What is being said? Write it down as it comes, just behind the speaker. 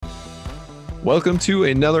Welcome to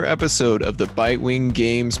another episode of the Bitewing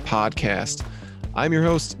Games podcast. I'm your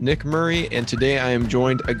host, Nick Murray, and today I am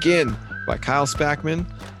joined again by Kyle Spackman,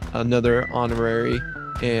 another honorary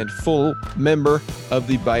and full member of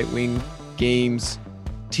the Bitewing Games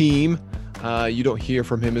team. You don't hear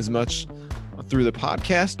from him as much through the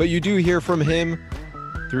podcast, but you do hear from him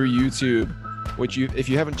through YouTube, which if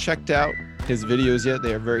you haven't checked out his videos yet,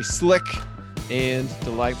 they are very slick and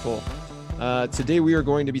delightful. Today we are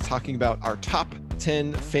going to be talking about our top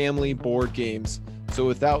 10 family board games. So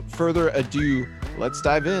without further ado, let's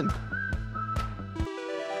dive in.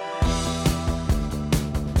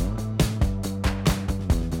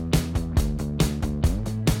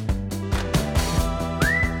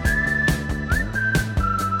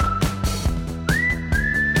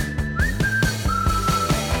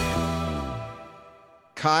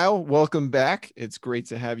 Kyle, welcome back. It's great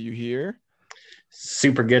to have you here.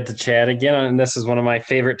 Super good to chat again. And this is one of my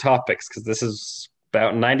favorite topics because this is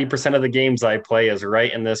about 90% of the games I play is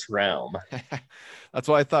right in this realm. That's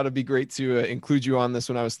why I thought it'd be great to include you on this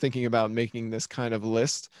when I was thinking about making this kind of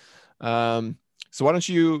list. So why don't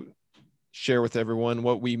you share with everyone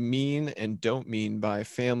what we mean and don't mean by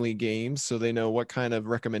family games so they know what kind of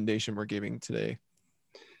recommendation we're giving today.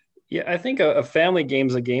 Yeah, I think a family game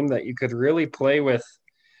is a game that you could really play with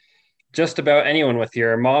just about anyone, with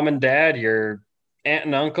your mom and dad, your aunt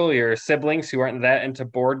and uncle, your siblings who aren't that into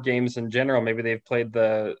board games in general. Maybe they've played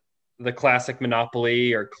the classic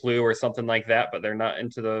Monopoly or Clue or something like that, but they're not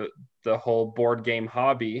into the whole board game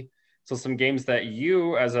hobby. So some games that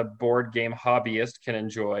you as a board game hobbyist can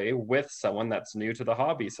enjoy with someone that's new to the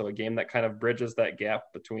hobby. So a game that kind of bridges that gap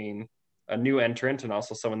between a new entrant and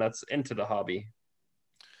also someone that's into the hobby.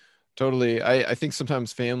 Totally. I think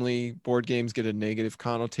sometimes family board games get a negative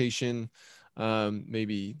connotation,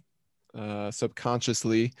 maybe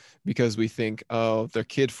subconsciously, because we think, oh, they're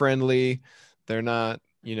kid friendly, they're not,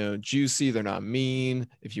 juicy, they're not mean,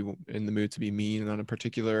 if you in the mood to be mean on a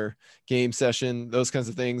particular game session, those kinds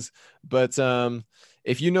of things. But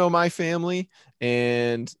if you know my family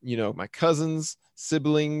and my cousins,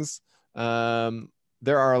 siblings,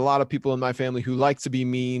 there are a lot of people in my family who like to be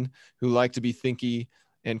mean, who like to be thinky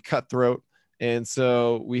and cutthroat, and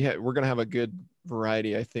so we're going to have a good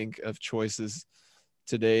variety, I think, of choices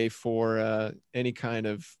today for any kind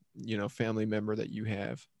of family member that you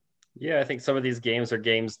have. Yeah, I think some of these games are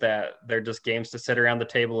games that they're just games to sit around the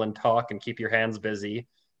table and talk and keep your hands busy.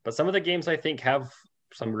 But some of the games I think have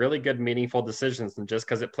some really good, meaningful decisions. And just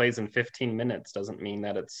because it plays in 15 minutes doesn't mean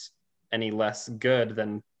that it's any less good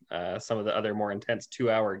than some of the other more intense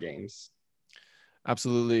 2-hour games.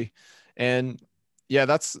 Absolutely. And yeah,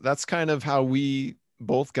 that's kind of how we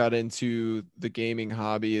both got into the gaming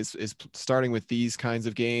hobby is starting with these kinds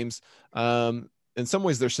of games. In some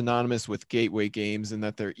ways they're synonymous with gateway games in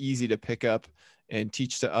that they're easy to pick up and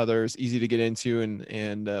teach to others, easy to get into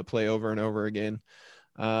and play over and over again.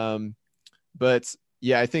 But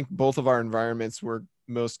yeah, I think both of our environments were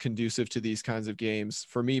most conducive to these kinds of games.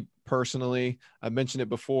 For me personally, I've mentioned it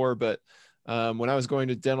before, but when I was going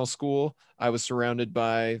to dental school, I was surrounded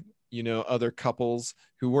by other couples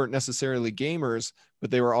who weren't necessarily gamers, but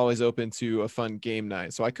they were always open to a fun game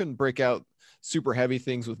night. So I couldn't break out super heavy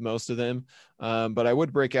things with most of them, but I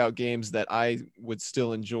would break out games that I would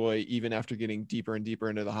still enjoy even after getting deeper and deeper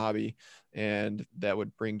into the hobby, and that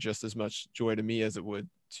would bring just as much joy to me as it would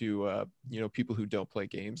to people who don't play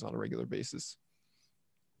games on a regular basis.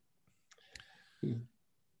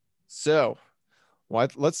 So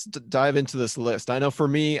let's dive into this list. I know for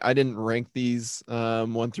me, I didn't rank these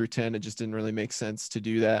 1 through 10. It just didn't really make sense to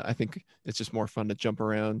do that. I think it's just more fun to jump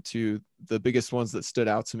around to the biggest ones that stood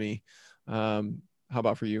out to me. How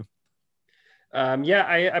about for you?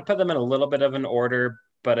 Yeah, I put them in a little bit of an order,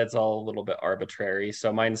 but it's all a little bit arbitrary.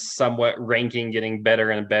 So mine's somewhat ranking, getting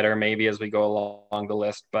better and better maybe as we go along the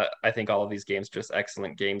list. But I think all of these games are just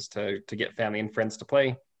excellent games to get family and friends to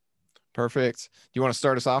play. Perfect. Do you want to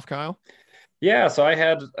start us off, Kyle? Yeah, so I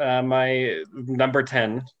had my number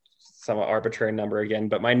 10, somewhat arbitrary number again,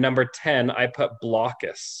 but my number 10, I put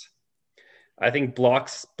Blockus. I think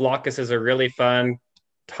Blockus is a really fun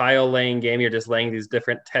tile laying game. You're just laying these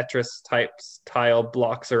different Tetris types tile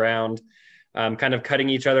blocks around, kind of cutting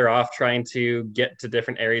each other off, trying to get to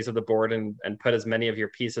different areas of the board and put as many of your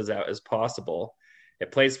pieces out as possible.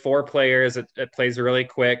 It plays 4 players. It plays really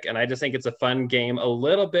quick, and I just think it's a fun game. A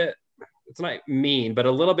little bit, it's not mean, but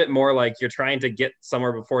a little bit more like you're trying to get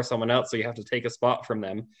somewhere before someone else, so you have to take a spot from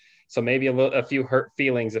them. So maybe a few hurt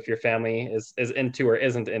feelings if your family is into or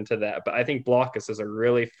isn't into that. But I think Blockus is a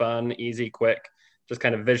really fun, easy, quick, just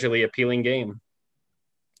kind of visually appealing game.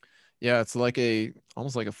 Yeah, it's like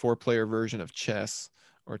almost like a 4-player version of chess,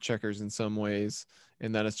 or checkers in some ways,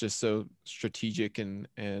 in that it's just so strategic and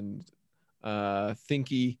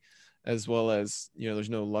thinky, as well as, there's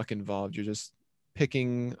no luck involved. You're just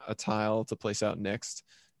picking a tile to place out next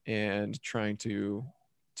and trying to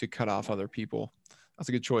cut off other people. That's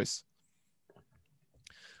a good choice.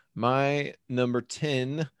 My number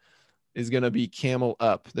 10 is going to be Camel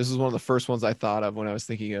Up. This is one of the first ones I thought of when I was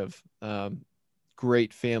thinking of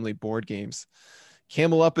great family board games.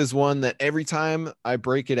 Camel Up is one that every time I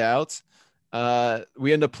break it out,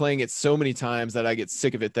 we end up playing it so many times that I get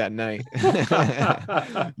sick of it that night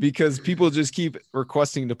because people just keep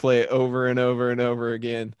requesting to play it over and over and over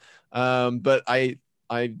again. But I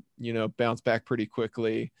bounce back pretty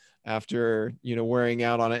quickly after, wearing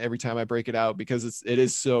out on it every time I break it out, because it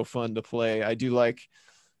is so fun to play. I do like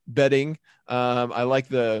betting. I like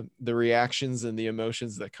the reactions and the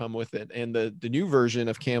emotions that come with it. And the new version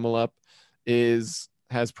of Camel Up has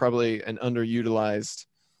probably an underutilized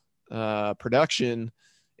production,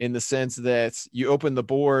 in the sense that you open the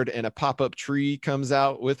board and a pop-up tree comes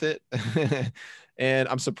out with it. And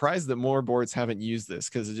I'm surprised that more boards haven't used this,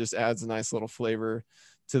 because it just adds a nice little flavor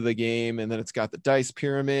to the game. And then it's got the dice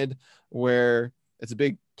pyramid, where it's a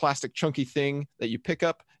big plastic chunky thing that you pick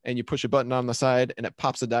up and you push a button on the side and it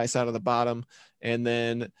pops a dice out of the bottom. And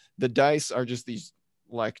then the dice are just these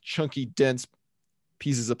like chunky, dense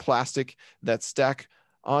pieces of plastic that stack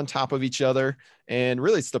on top of each other. And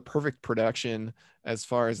really, it's the perfect production as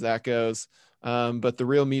far as that goes. But the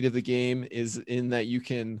real meat of the game is in that you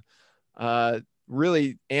can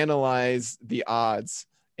really analyze the odds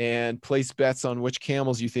and place bets on which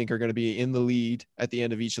camels you think are going to be in the lead at the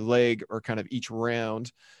end of each leg or kind of each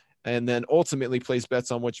round. And then ultimately place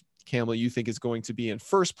bets on which camel you think is going to be in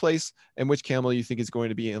first place and which camel you think is going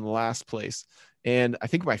to be in last place. And I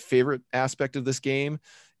think my favorite aspect of this game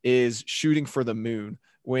is shooting for the moon,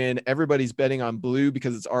 when everybody's betting on blue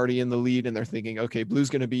because it's already in the lead and they're thinking, okay, blue's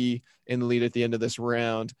going to be in the lead at the end of this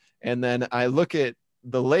round. And then I look at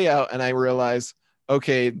the layout and I realize,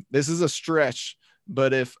 okay, this is a stretch,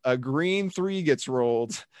 but if a green 3 gets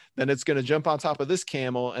rolled, then it's going to jump on top of this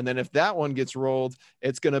camel. And then if that one gets rolled,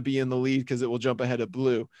 it's going to be in the lead because it will jump ahead of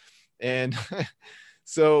blue. And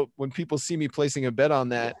so when people see me placing a bet on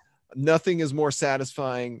that, nothing is more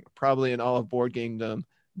satisfying probably in all of board gamedom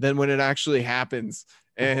than when it actually happens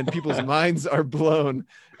and people's minds are blown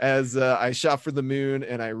as I shot for the moon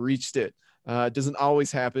and I reached it. It doesn't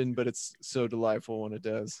always happen, but it's so delightful when it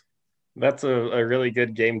does. That's a really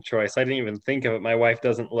good game choice. I didn't even think of it. My wife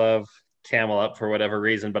doesn't love Camel Up for whatever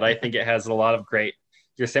reason, but I think it has a lot of great.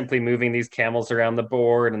 You're simply moving these camels around the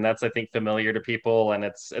board, and that's, I think, familiar to people, and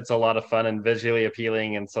it's a lot of fun and visually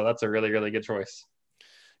appealing, and so that's a really, really good choice.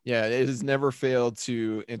 Yeah, it has never failed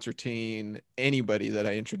to entertain anybody that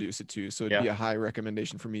I introduce it to, so it'd be a high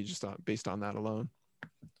recommendation for me just based on that alone.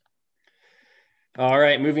 All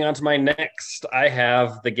right, moving on to my next. I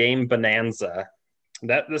have the game Bonanza.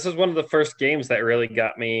 This is one of the first games that really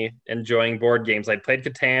got me enjoying board games. I played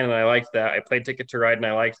Catan and I liked that. I played Ticket to Ride and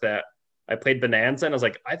I liked that. I played Bonanza and I was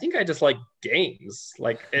like, I think I just like games.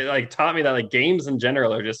 Like it like taught me that like games in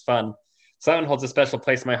general are just fun. So that one holds a special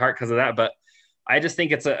place in my heart because of that. But I just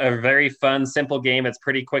think it's a very fun, simple game. It's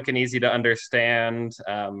pretty quick and easy to understand.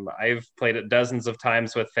 I've played it dozens of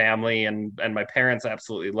times with family, and my parents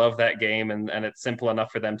absolutely love that game. And it's simple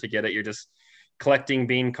enough for them to get it. You're just collecting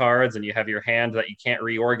bean cards, and you have your hand that you can't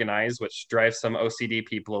reorganize, which drives some OCD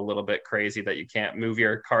people a little bit crazy that you can't move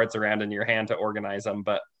your cards around in your hand to organize them.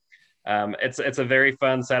 But it's a very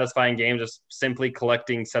fun, satisfying game, just simply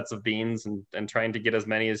collecting sets of beans and trying to get as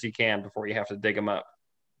many as you can before you have to dig them up.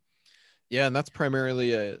 Yeah, and that's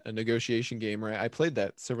primarily a negotiation game, right? I played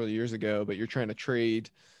that several years ago, but you're trying to trade,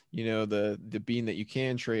 the bean that you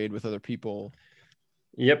can trade with other people.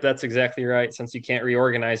 Yep, that's exactly right. Since you can't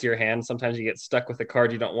reorganize your hand, sometimes you get stuck with a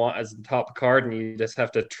card you don't want as the top card, and you just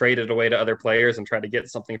have to trade it away to other players and try to get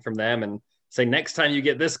something from them and say, next time you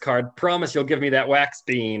get this card, promise you'll give me that wax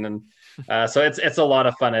bean. And so it's a lot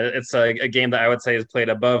of fun. It's a game that I would say is played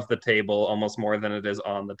above the table almost more than it is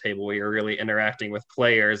on the table, where you're really interacting with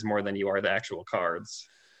players more than you are the actual cards.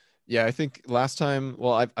 Yeah, I think last time,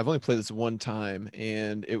 well, I've only played this one time,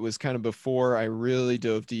 and it was kind of before I really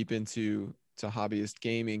dove deep into hobbyist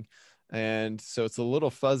gaming, and so it's a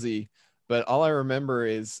little fuzzy, but all I remember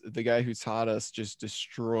is the guy who taught us just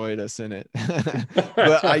destroyed us in it.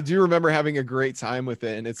 But I do remember having a great time with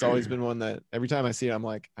it, and it's always been one that every time I see it, I'm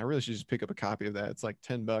like, I really should just pick up a copy of that. It's like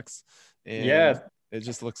 $10, and Yeah, it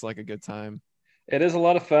just looks like a good time. it is a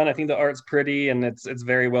lot of fun. I think the art's pretty and it's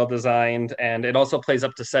very well designed, and it also plays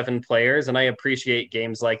up to 7 players, and I appreciate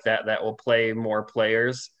games like that that will play more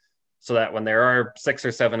players. so that when there are 6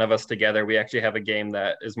 or 7 of us together, we actually have a game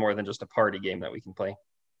that is more than just a party game that we can play.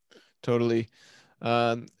 Totally.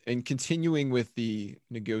 And continuing with the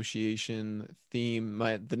negotiation theme,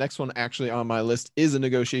 the next one actually on my list is a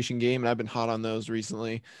negotiation game, and I've been hot on those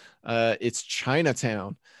recently. It's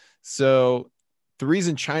Chinatown. So the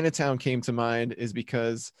reason Chinatown came to mind is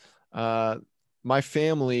because my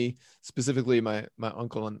family, specifically my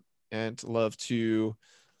uncle and aunt, love to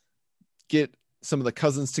get some of the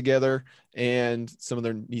cousins together and some of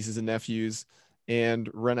their nieces and nephews and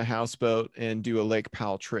rent a houseboat and do a Lake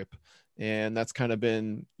Powell trip. And that's kind of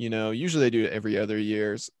been, usually they do it every other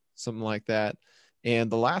year, something like that. And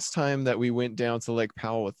the last time that we went down to Lake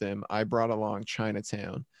Powell with them, I brought along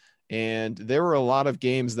Chinatown. And there were a lot of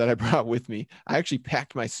games that I brought with me. I actually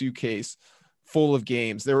packed my suitcase full of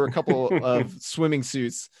games. There were a couple of swimming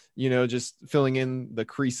suits, just filling in the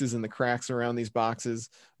creases and the cracks around these boxes.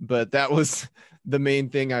 But that was the main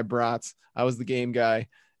thing I brought. I was the game guy.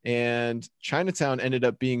 And Chinatown ended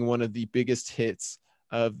up being one of the biggest hits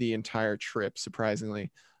of the entire trip,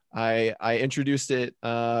 surprisingly. I introduced it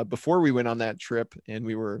before we went on that trip, and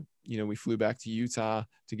we flew back to Utah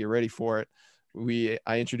to get ready for it.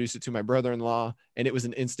 I introduced it to my brother-in-law, and it was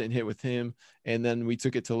an instant hit with him. And then we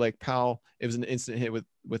took it to Lake Powell. It was an instant hit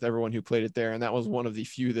with everyone who played it there. And that was one of the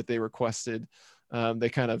few that they requested. They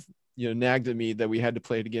kind of, nagged at me that we had to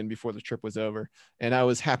play it again before the trip was over. And I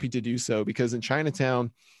was happy to do so, because in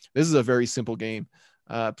Chinatown, this is a very simple game.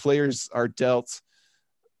 Players are dealt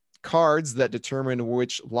cards that determine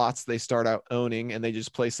which lots they start out owning, and they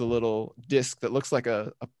just place a little disc that looks like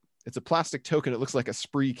it's a plastic token. It looks like a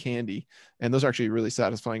spree candy, and those are actually really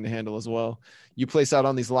satisfying to handle as well. You place out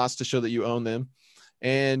on these lots to show that you own them,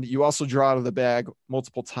 and you also draw out of the bag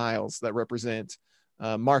multiple tiles that represent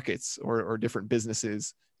markets or different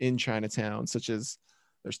businesses in Chinatown, such as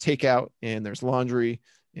there's takeout and there's laundry,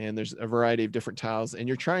 and there's a variety of different tiles, and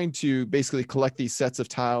you're trying to basically collect these sets of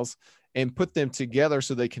tiles and put them together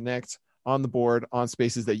so they connect on the board on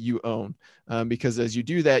spaces that you own. Because as you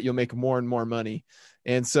do that, you'll make more and more money.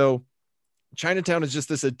 And so Chinatown is just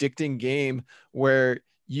this addicting game where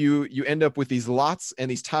you end up with these lots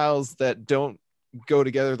and these tiles that don't go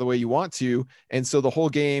together the way you want to. And so the whole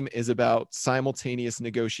game is about simultaneous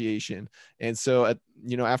negotiation. And so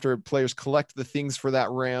after players collect the things for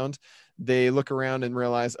that round, they look around and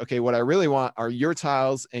realize, okay, what I really want are your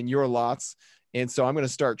tiles and your lots. And so I'm going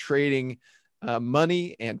to start trading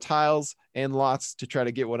money and tiles and lots to try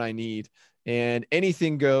to get what I need. And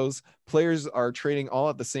anything goes. Players are trading all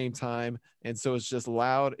at the same time. And so it's just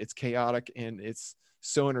loud, it's chaotic, and it's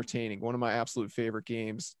so entertaining. One of my absolute favorite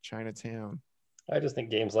games, Chinatown. I just think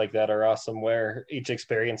games like that are awesome, where each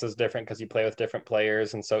experience is different because you play with different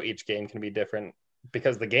players. And so each game can be different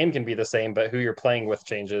because the game can be the same, but who you're playing with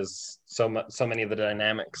changes so many of the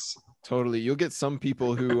dynamics. Totally. You'll get some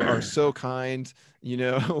people who are so kind,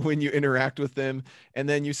 when you interact with them, and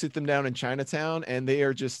then you sit them down in Chinatown and they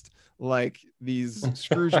are just like these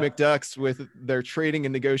Scrooge McDucks with their trading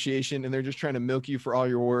and negotiation, and they're just trying to milk you for all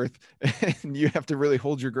you're worth. And you have to really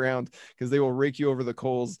hold your ground, because they will rake you over the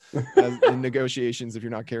coals in negotiations if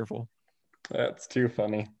you're not careful. That's too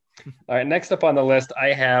funny. All right, next up on the list,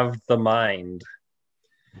 I have The Mind.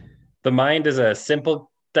 The Mind is a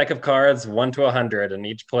simple deck of cards, 1 to 100, and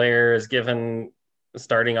each player is given,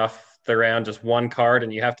 starting off the round, just one card,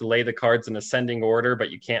 and you have to lay the cards in ascending order, but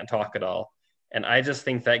you can't talk at all. And I just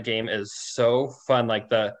think that game is so fun. Like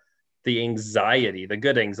the anxiety, the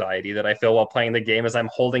good anxiety that I feel while playing the game, as I'm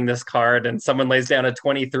holding this card and someone lays down a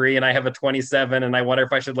 23 and I have a 27, and I wonder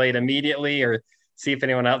if I should lay it immediately or see if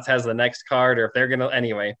anyone else has the next card, or if they're gonna.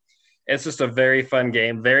 Anyway, it's just a very fun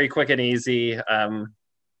game, very quick and easy.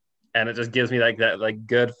 And it just gives me that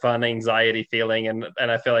good fun anxiety feeling, and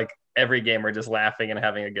I feel like every game we're just laughing and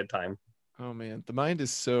having a good time. Oh man, The Mind is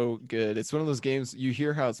so good. It's one of those games, you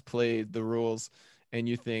hear how it's played, the rules, and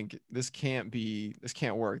you think this can't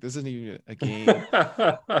work. This isn't even a game.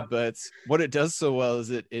 But what it does so well is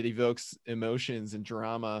it evokes emotions and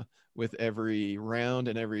drama with every round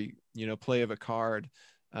and every, play of a card.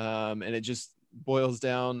 And it just boils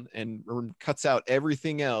down and cuts out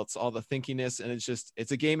everything else, all the thinkiness. And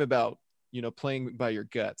it's a game about, playing by your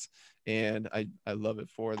guts. And I love it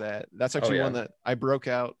for that. That's actually one that I broke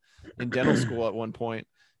out in dental school at one point.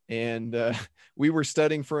 And we were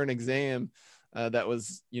studying for an exam that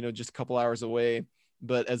was, just a couple hours away.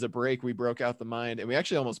 But as a break, we broke out The Mind, and we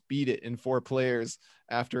actually almost beat it in 4 players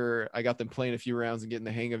after I got them playing a few rounds and getting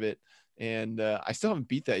the hang of it. And I still haven't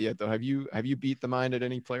beat that yet, though. Have you beat The Mind at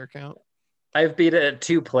any player count? I've beat it at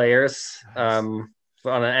 2 players. Nice.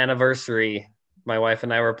 On an anniversary my wife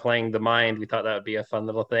and I were playing The Mind. We thought that would be a fun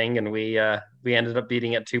little thing, and we ended up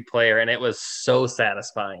beating it 2-player, and it was so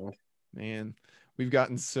satisfying. Man, we've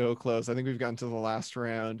gotten so close. I think we've gotten to the last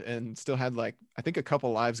round and still had like I think a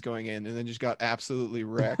couple lives going in, and then just got absolutely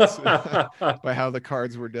wrecked by how the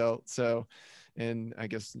cards were dealt. So, and I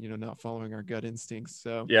guess not following our gut instincts.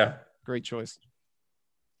 So, Yeah. great choice.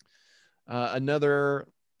 Another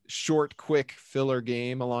short, quick filler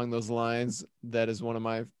game along those lines that is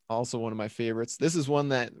also one of my favorites. This is one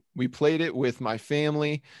that we played it with my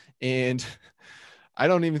family, and I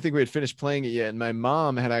don't even think we had finished playing it yet. And my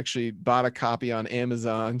mom had actually bought a copy on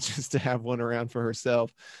Amazon just to have one around for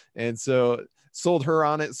herself. And so sold her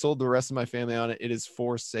on it, sold the rest of my family on it. It is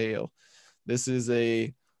For Sale. This is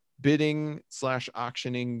a bidding /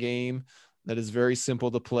 auctioning game that is very simple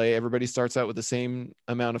to play. Everybody starts out with the same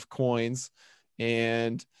amount of coins,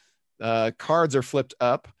 and cards are flipped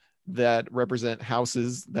up that represent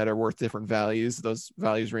houses that are worth different values. Those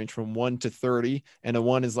values range from 1 to 30, and a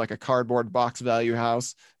 1 is like a cardboard box value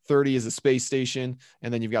house. 30 is a space station,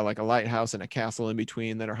 and then you've got like a lighthouse and a castle in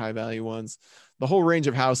between that are high value ones. The whole range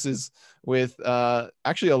of houses with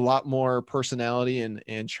actually a lot more personality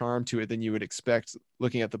and charm to it than you would expect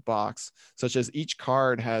looking at the box, such as each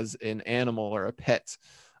card has an animal or a pet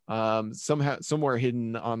somewhere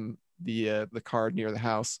hidden on the card near the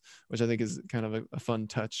house, which I think is kind of a fun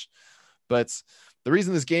touch. But the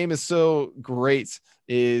reason this game is so great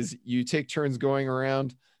is you take turns going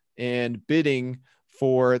around and bidding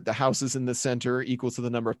for the houses in the center equal to the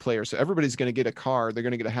number of players. So everybody's going to get a car. They're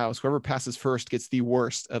going to get a house. Whoever passes first gets the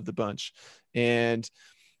worst of the bunch. And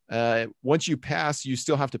once you pass, you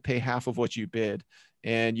still have to pay half of what you bid,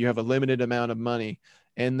 and you have a limited amount of money.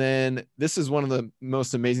 And then this is one of the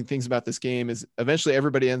most amazing things about this game is eventually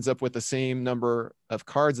everybody ends up with the same number of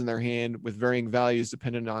cards in their hand with varying values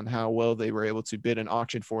depending on how well they were able to bid an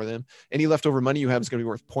auction for them. Any leftover money you have is going to be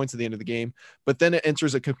worth points at the end of the game. But then it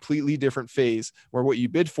enters a completely different phase where what you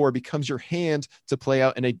bid for becomes your hand to play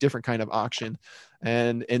out in a different kind of auction.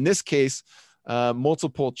 And in this case,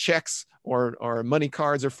 multiple checks or money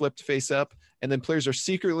cards are flipped face up, and then players are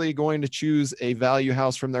secretly going to choose a value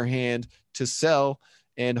house from their hand to sell,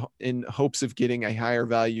 and in hopes of getting a higher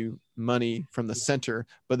value money from the center,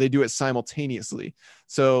 but they do it simultaneously.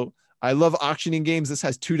 So I love auctioning games. This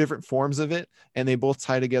has two different forms of it, and they both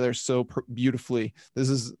tie together so beautifully. This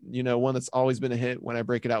is, one that's always been a hit when I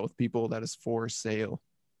break it out with people. That is For Sale.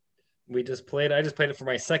 I just played it for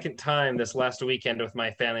my second time this last weekend with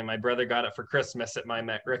my family. My brother got it for Christmas at my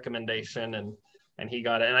recommendation, and he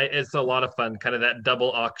got it. And it's a lot of fun. Kind of that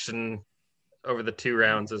double auction over the 2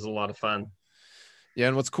 rounds is a lot of fun. Yeah,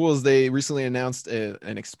 and what's cool is they recently announced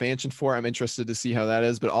an expansion for it. I'm interested to see how that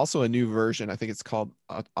is, but also a new version. I think it's called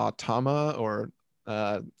Automa, or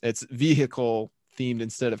it's vehicle themed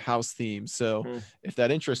instead of house themed. So if that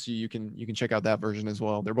interests you, you can check out that version as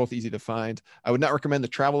well. They're both easy to find. I would not recommend the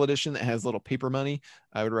travel edition that has little paper money.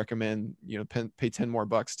 I would recommend pay 10 more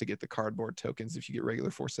bucks to get the cardboard tokens if you get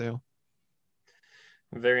regular For Sale.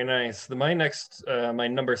 Very nice. My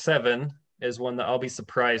number 7 is one that I'll be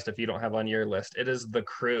surprised if you don't have on your list. It is The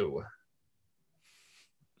Crew.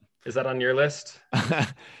 Is that on your list?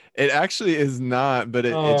 It actually is not, but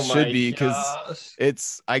it should be,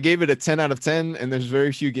 because I gave it a 10 out of 10, and there's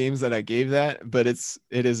very few games that I gave that, but it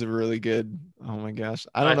is a really good. Oh my gosh.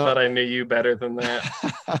 I don't know. I thought I knew you better than that.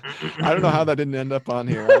 I don't know how that didn't end up on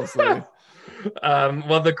here, honestly.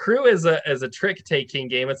 Well, The Crew is a trick-taking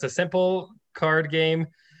game. It's a simple card game.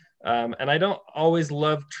 And I don't always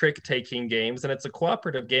love trick-taking games, and it's a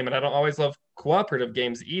cooperative game, and I don't always love cooperative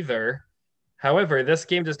games either. However, this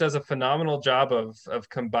game just does a phenomenal job of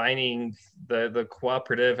combining the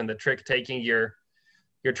cooperative and the trick-taking. You're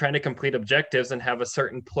trying to complete objectives and have a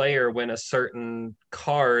certain player win a certain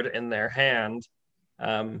card in their hand.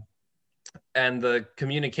 And the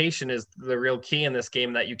communication is the real key in this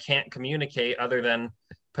game, that you can't communicate other than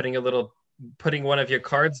putting one of your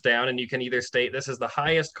cards down, and you can either state, this is the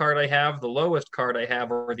highest card I have, the lowest card I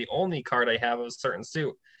have, or the only card I have of a certain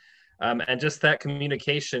suit. And just that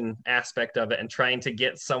communication aspect of it, and trying to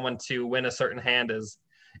get someone to win a certain hand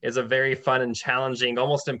is a very fun and challenging,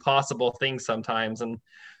 almost impossible thing sometimes. And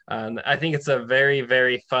I think it's a very,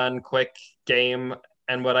 very fun, quick game.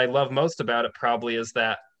 And what I love most about it probably is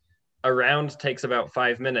that a round takes about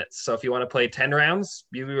 5 minutes. So if you want to play 10 rounds,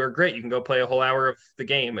 you are great. You can go play a whole hour of the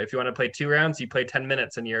game. If you want to play 2 rounds, you play 10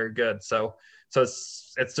 minutes and you're good. So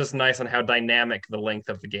it's just nice on how dynamic the length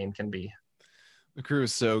of the game can be. The Crew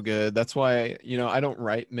is so good. That's why, I don't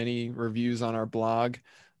write many reviews on our blog.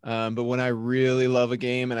 But when I really love a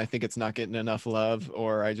game and I think it's not getting enough love,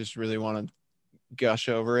 or I just really want to gush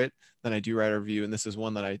over it than I do write a review. And this is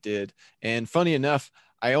one that I did. And funny enough,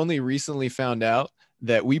 I only recently found out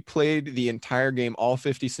that we played the entire game, all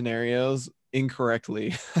 50 scenarios,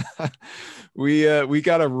 incorrectly. We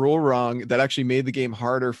got a rule wrong that actually made the game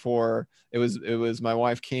harder for it was my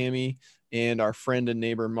wife Cami and our friend and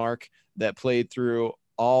neighbor Mark that played through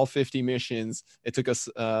all 50 missions. It took us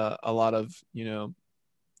a lot of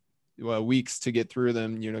weeks to get through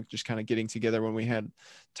them, just kind of getting together when we had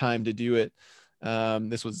time to do it.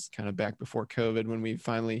 This was kind of back before COVID when we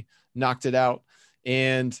finally knocked it out.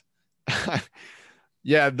 And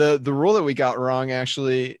yeah, the rule that we got wrong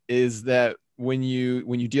actually is that when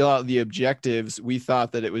you deal out the objectives, we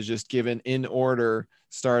thought that it was just given in order,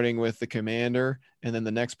 starting with the commander and then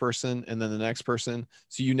the next person and then the next person.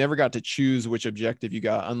 So you never got to choose which objective you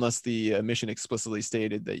got unless the mission explicitly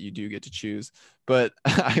stated that you do get to choose. But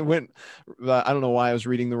I don't know why I was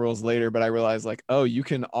reading the rules later, but I realized like, oh, you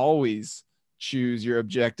can always choose your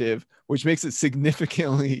objective, which makes it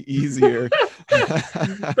significantly easier.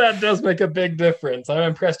 That does make a big difference. I'm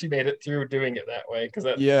impressed you made it through doing it that way, because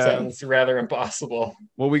that Yeah. sounds rather impossible.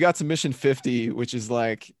 Well, we got to mission 50, which is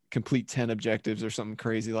like complete 10 objectives or something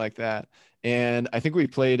crazy like that. And I think we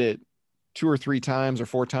played it 2 or 3 times or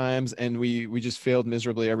 4 times, and we just failed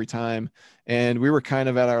miserably every time. And we were kind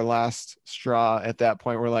of at our last straw at that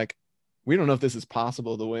point. We're like, we don't know if this is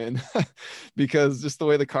possible to win because just the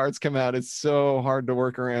way the cards come out, it's so hard to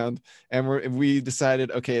work around. And we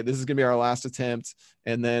decided, okay, this is going to be our last attempt.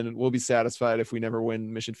 And then we'll be satisfied if we never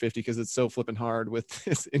win mission 50, because it's so flipping hard with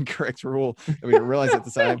this incorrect rule that we didn't realize at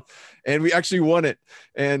the time. And we actually won it.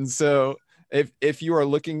 And so if you are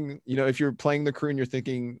looking, if you're playing the crew and you're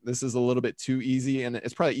thinking this is a little bit too easy, and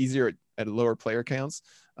it's probably easier at lower player counts,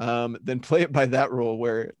 then play it by that rule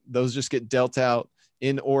where those just get dealt out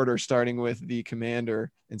in order, starting with the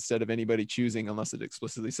commander instead of anybody choosing unless it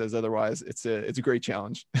explicitly says otherwise. It's a great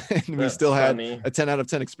challenge. And we still funny. had a 10 out of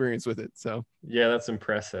 10 experience with it. So yeah, that's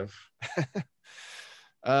impressive.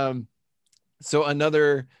 So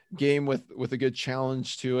another game with a good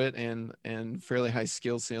challenge to it and fairly high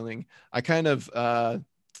skill ceiling. I kind of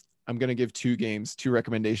I'm going to give two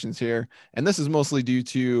recommendations here, and this is mostly due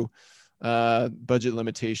to budget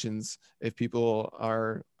limitations if people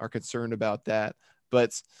are concerned about that.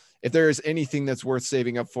 But if there is anything that's worth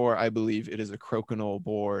saving up for, I believe it is a Crokinole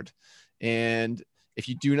board. And if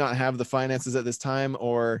you do not have the finances at this time,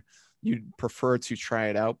 or you'd prefer to try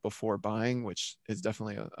it out before buying, which is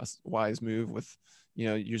definitely a wise move with,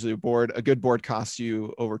 usually a good board costs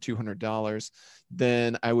you over $200,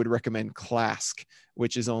 then I would recommend Klask,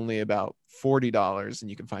 which is only about $40, and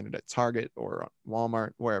you can find it at Target or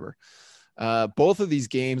Walmart, wherever. Both of these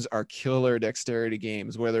games are killer dexterity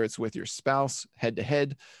games, whether it's with your spouse head to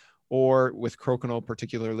head or with Crokinole,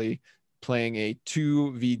 particularly playing a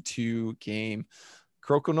 2v2 game.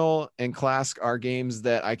 Crokinole and Klask are games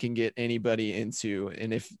that I can get anybody into.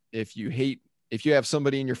 And if you have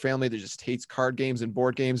somebody in your family that just hates card games and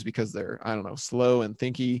board games because they're, I don't know, slow and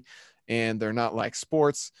thinky and they're not like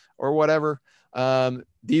sports or whatever,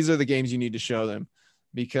 these are the games you need to show them,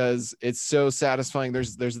 because it's so satisfying.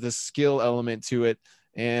 There's this skill element to it,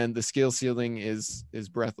 and the skill ceiling is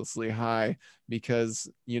breathlessly high, because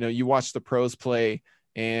you watch the pros play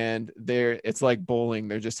and it's like bowling.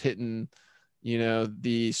 They're just hitting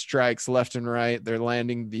the strikes left and right. They're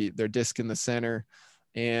landing their disc in the center.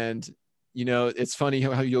 And it's funny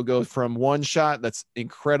how you'll go from one shot that's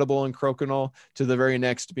incredible in Crokinole to the very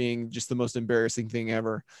next being just the most embarrassing thing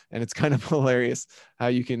ever. And it's kind of hilarious how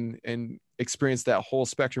you can experience that whole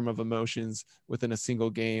spectrum of emotions within a single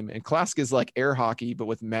game. And Klask is like air hockey, but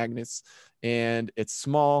with magnets, and it's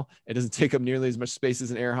small. It doesn't take up nearly as much space as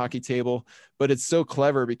an air hockey table, but it's so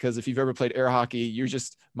clever because if you've ever played air hockey, you're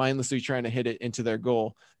just mindlessly trying to hit it into their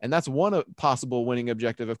goal. And that's one possible winning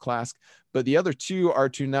objective of Klask. But the other two are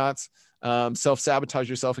to not self-sabotage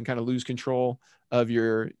yourself and kind of lose control of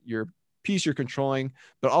your piece you're controlling.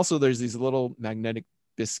 But also there's these little magnetic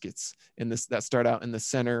biscuits that start out in the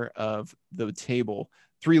center of the table,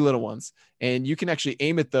 3 little ones, and you can actually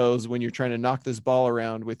aim at those when you're trying to knock this ball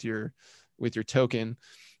around with your token.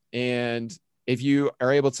 And if you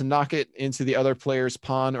are able to knock it into the other player's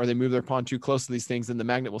pawn, or they move their pawn too close to these things, then the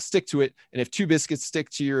magnet will stick to it. And if 2 biscuits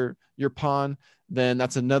stick to your pawn, then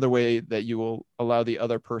that's another way that you will allow the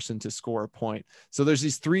other person to score a point. So there's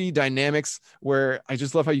these 3 dynamics where I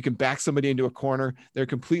just love how you can back somebody into a corner. They're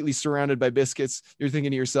completely surrounded by biscuits. You're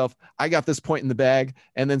thinking to yourself, I got this point in the bag.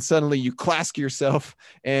 And then suddenly you Klask yourself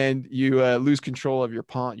and you lose control of your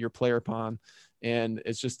player pawn. And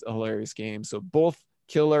it's just a hilarious game. So both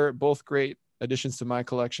killer, both great additions to my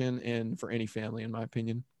collection and for any family, in my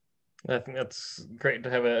opinion. I think that's great to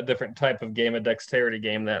have a different type of game, a dexterity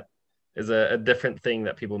game that is a different thing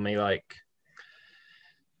that people may like.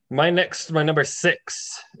 My number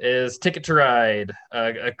six is Ticket to Ride,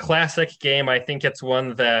 a classic game. I think it's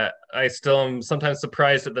one that I still am sometimes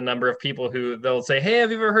surprised at the number of people who they'll say, "Hey,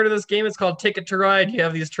 have you ever heard of this game? It's called Ticket to Ride. You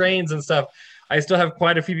have these trains and stuff." I still have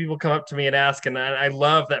quite a few people come up to me and ask, and I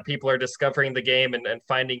love that people are discovering the game and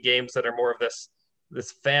finding games that are more of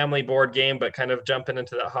this family board game, but kind of jumping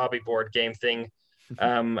into that hobby board game thing.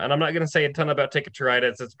 And I'm not going to say a ton about Ticket to Ride.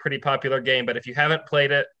 It's a pretty popular game, but if you haven't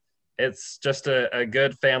played it, it's just a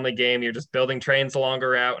good family game. You're just building trains along a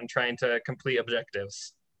route and trying to complete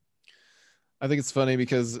objectives. I think it's funny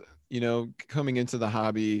because, coming into the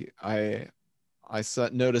hobby, I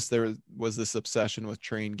noticed there was this obsession with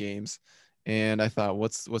train games, and I thought,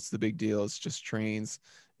 what's the big deal? It's just trains.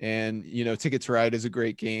 And Ticket to Ride is a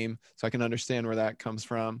great game, so I can understand where that comes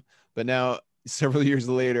from. But now, several years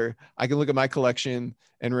later, I can look at my collection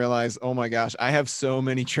and realize, oh my gosh, I have so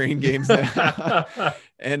many train games now.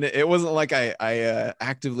 And it wasn't like I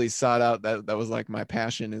actively sought out that was like my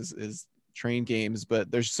passion is train games,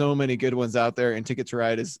 but there's so many good ones out there, and Ticket to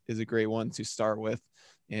Ride is a great one to start with.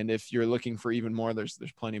 And if you're looking for even more, there's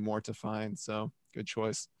plenty more to find. So good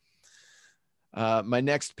choice. My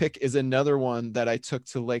next pick is another one that I took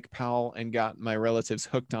to Lake Powell and got my relatives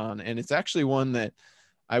hooked on. And it's actually one that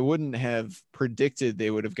I wouldn't have predicted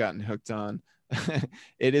they would have gotten hooked on.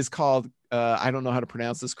 It is called, I don't know how to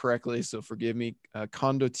pronounce this correctly, so forgive me,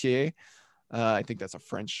 Condottiere. I think that's a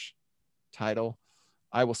French title.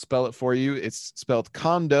 I will spell it for you. It's spelled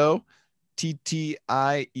Condo, Ttiere.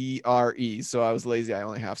 So I was lazy. I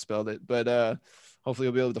only half spelled it, but hopefully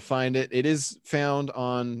you'll be able to find it. It is found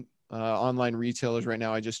on online retailers right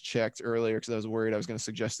now. I just checked earlier because I was worried I was going to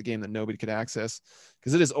suggest a game that nobody could access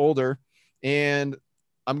because it is older. And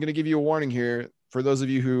I'm going to give you a warning here. For those of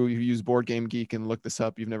you who use Board Game Geek and look this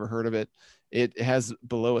up, you've never heard of it. It has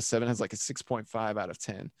below a 7, has like a 6.5 out of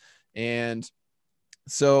 10. And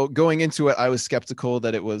so going into it, I was skeptical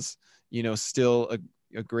that it was, still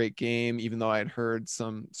a great game, even though I had heard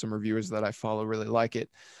some reviewers that I follow really like it.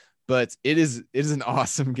 But it is an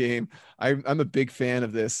awesome game. I'm a big fan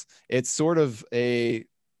of this. It's sort of a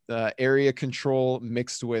area control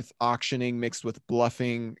mixed with auctioning, mixed with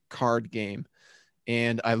bluffing card game.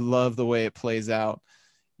 And I love the way it plays out.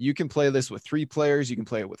 You can play this with 3 players. You can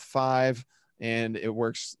play it with 5, and it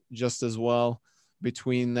works just as well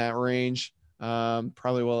between that range.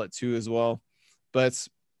 Probably well at 2 as well. But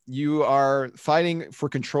you are fighting for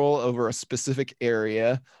control over a specific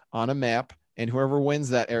area on a map, and whoever wins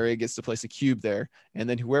that area gets to place a cube there. And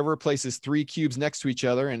then whoever places 3 cubes next to each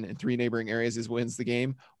other in 3 neighboring areas wins the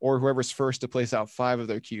game, or whoever's first to place out 5 of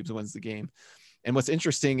their cubes wins the game. And what's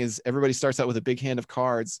interesting is everybody starts out with a big hand of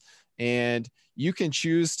cards, and you can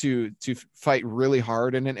choose to fight really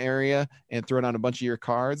hard in an area and throw down a bunch of your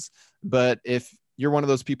cards. But if you're one of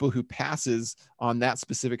those people who passes on that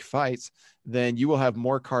specific fight, then you will have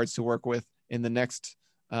more cards to work with in the next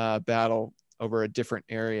battle over a different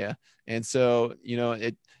area. And so,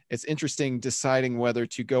 it's interesting deciding whether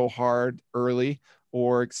to go hard early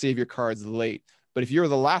or save your cards late. But if you're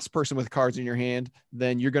the last person with cards in your hand,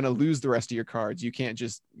 then you're going to lose the rest of your cards. You can't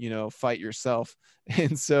just, fight yourself.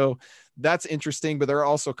 And so that's interesting. But there are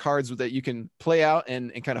also cards that you can play out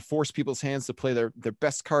and kind of force people's hands to play their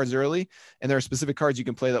best cards early. And there are specific cards you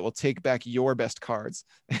can play that will take back your best cards.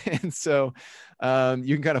 And so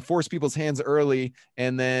you can kind of force people's hands early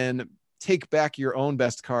and then take back your own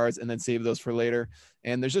best cards and then save those for later.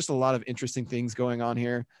 And there's just a lot of interesting things going on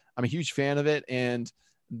here. I'm a huge fan of it. And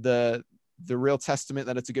the real testament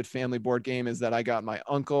that it's a good family board game is that I got my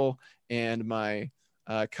uncle and my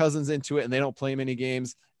cousins into it, and they don't play many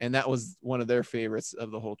games. And that was one of their favorites of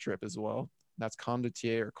the whole trip as well. That's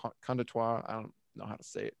Condottiere or Condottiere. I don't know how to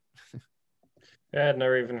say it. Yeah, I'd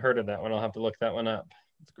never even heard of that one. I'll have to look that one up.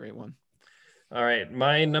 It's a great one. All right.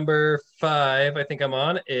 My number 5, I think I'm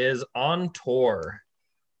on, is On Tour.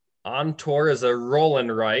 On Tour is a roll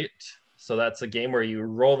and write. So that's a game where you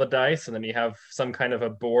roll the dice and then you have some kind of a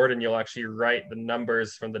board and you'll actually write the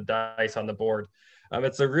numbers from the dice on the board.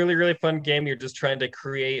 It's a really, really fun game. You're just trying to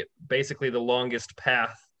create basically the longest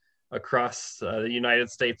path across the United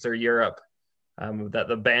States or Europe that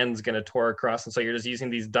the band's going to tour across. And so you're just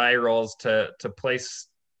using these die rolls to place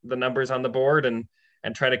the numbers on the board and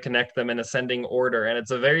try to connect them in ascending order. And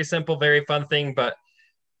it's a very simple, very fun thing, but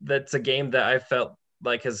that's a game that I felt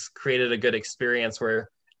like has created a good experience where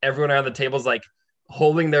everyone around the table is like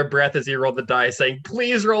holding their breath as you roll the dice, saying,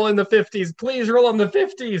 please roll in the 50s, please roll in the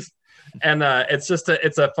 50s. And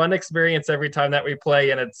it's a fun experience every time that we play.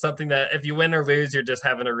 And it's something that if you win or lose, you're just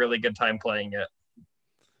having a really good time playing it.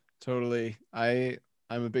 Totally. I'm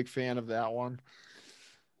a big fan of that one.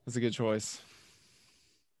 That's a good choice.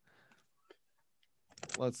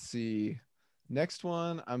 Let's see. Next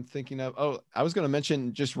one I'm thinking of. Oh, I was going to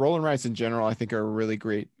mention just Roll and Rice in general. I think are really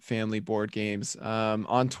great family board games.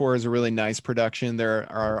 On Tour is a really nice production. There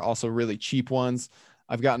are also really cheap ones.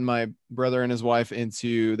 I've gotten my brother and his wife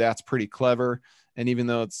into That's Pretty Clever. And even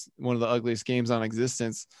though it's one of the ugliest games on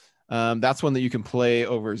existence, that's one that you can play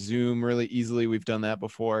over Zoom really easily. We've done that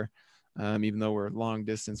before, even though we're long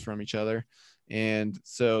distance from each other. And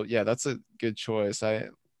so, yeah, that's a good choice. I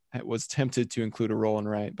was tempted to include a roll and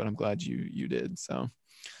write, but I'm glad you did. So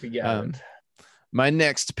We got it. My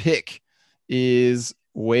next pick is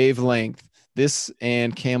Wavelength. This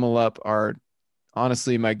and Camel Up are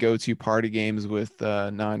honestly my go-to party games with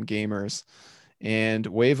non-gamers. And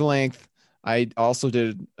Wavelength, I also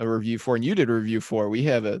did a review for, and you did a review for. We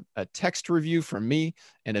have a text review from me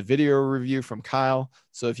and a video review from Kyle.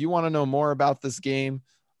 So if you want to know more about this game,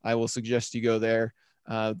 I will suggest you go there.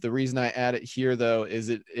 The reason I add it here, though, is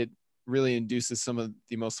it really induces some of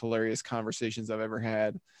the most hilarious conversations I've ever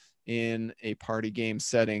had in a party game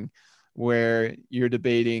setting, where you're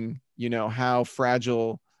debating, how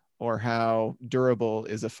fragile or how durable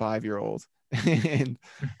is a 5-year-old. And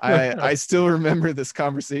I still remember this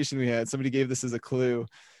conversation we had. Somebody gave this as a clue,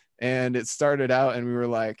 and it started out, and we were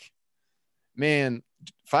like, man,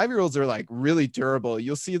 5-year-olds are like really durable.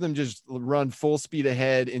 You'll see them just run full speed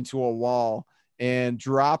ahead into a wall and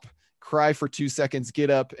drop, cry for 2 seconds, get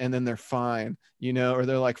up, and then they're fine, or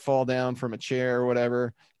they're like fall down from a chair or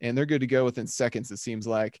whatever, and they're good to go within seconds, it seems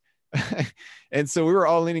like. And so we were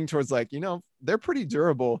all leaning towards like, they're pretty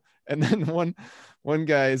durable. And then one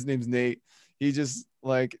guy, his name's Nate, he just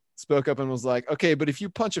like spoke up and was like, okay, but if you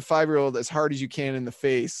punch a 5-year-old as hard as you can in the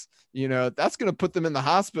face, that's going to put them in the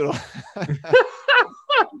hospital.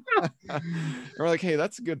 And we're like, hey,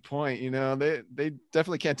 that's a good point. They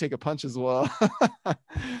definitely can't take a punch as well.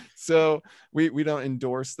 So we don't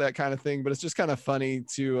endorse that kind of thing, but it's just kind of funny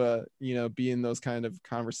to be in those kind of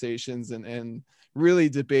conversations and really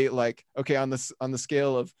debate, like, okay, on the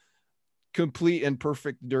scale of complete and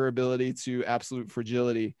perfect durability to absolute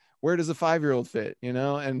fragility, where does a 5-year-old fit?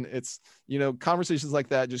 And it's, conversations like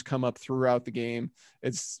that just come up throughout the game.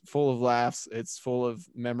 It's full of laughs, it's full of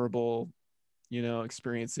memorable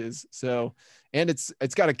experiences. So, and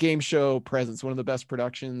it's got a game show presence, one of the best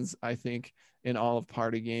productions I think in all of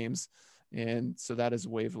party games. And so that is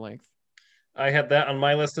Wavelength. I had that on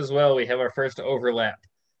my list as well. We have our first overlap.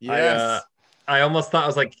 Yes. I almost thought, I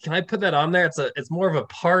was like, can I put that on there? It's more of a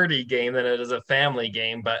party game than it is a family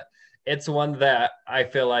game, but it's one that I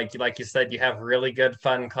feel like you said, you have really good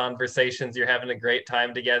fun conversations. You're having a great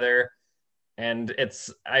time together. And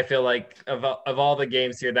I feel like of all the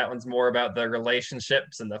games here, that one's more about the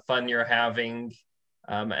relationships and the fun you're having.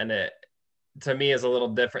 And it, to me, is a little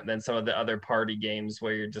different than some of the other party games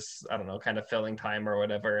where you're just, I don't know, kind of filling time or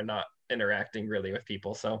whatever and not interacting really with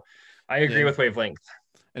people. So I agree with Wavelength.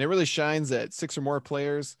 And it really shines at 6 or more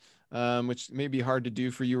players, which may be hard to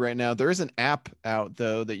do for you right now. There is an app out,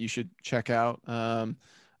 though, that you should check out.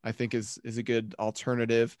 I think is a good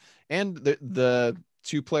alternative. And the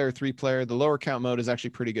 2-player, 3-player, the lower count mode is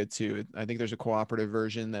actually pretty good too. I think there's a cooperative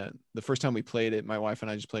version that the first time we played it, my wife and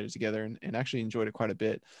I just played it together and actually enjoyed it quite a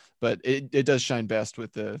bit. But it does shine best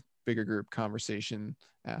with the bigger group conversation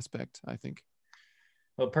aspect, I think.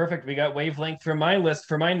 Well, perfect. We got Wavelength for my list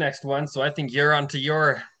for my next one. So I think you're on to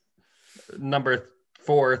your number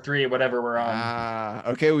 4, 3, whatever we're on.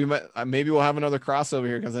 Okay. We might, maybe we'll have another crossover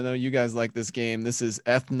here because I know you guys like this game. This is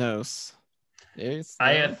Ethnos.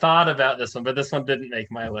 I had thought about this one, but this one didn't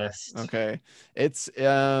make my list. Okay. It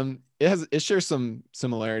shares some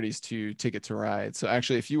similarities to Ticket to Ride. So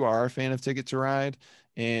actually, if you are a fan of Ticket to Ride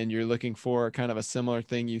and you're looking for kind of a similar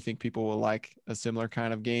thing, you think people will like a similar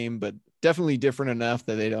kind of game, but definitely different enough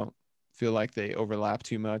that they don't feel like they overlap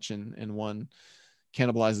too much and one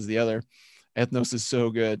cannibalizes the other. Ethnos is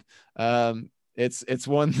so good. It's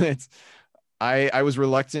one that's I was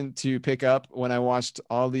reluctant to pick up when I watched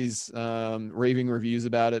all these raving reviews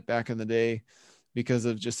about it back in the day because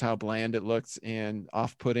of just how bland it looked and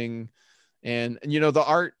off-putting. And the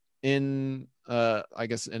art in I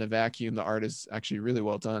guess in a vacuum, the art is actually really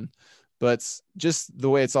well done, but just the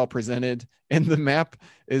way it's all presented, and the map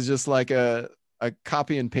is just like a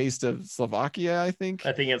copy and paste of Slovakia, I think.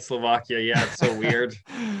 I think it's Slovakia. Yeah, it's so weird.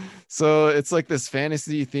 So it's like this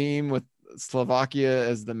fantasy theme with Slovakia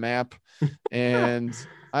as the map. And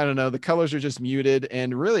I don't know, the colors are just muted.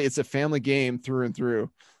 And really, it's a family game through and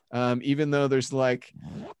through. Even though there's like,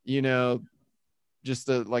 just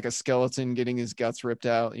like a skeleton getting his guts ripped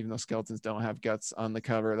out, even though skeletons don't have guts on the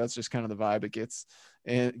cover. That's just kind of the vibe it gets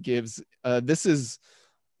and it gives. This is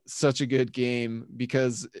such a good game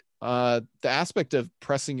because the aspect of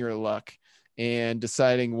pressing your luck and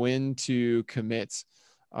deciding when to commit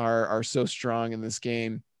are so strong in this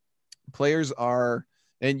game. Players are,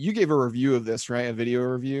 and you gave a review of this, right? A video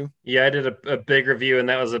review. Yeah, I did a big review, and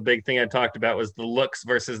that was a big thing I talked about was the looks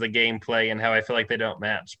versus the gameplay and how I feel like they don't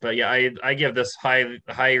match. But yeah, I give this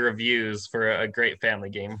high reviews for a great family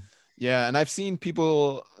game. Yeah, and I've seen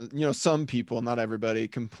people, some people, not everybody,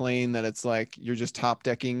 complain that it's like you're just top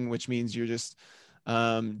decking, which means you're just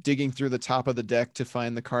digging through the top of the deck to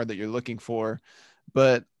find the card that you're looking for.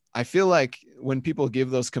 But I feel like when people give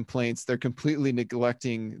those complaints, they're completely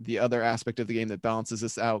neglecting the other aspect of the game that balances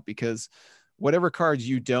this out, because whatever cards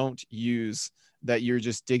you don't use that you're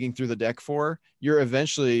just digging through the deck for, you're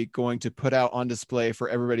eventually going to put out on display for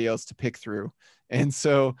everybody else to pick through. And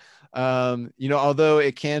so, although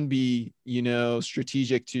it can be,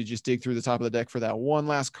 strategic to just dig through the top of the deck for that one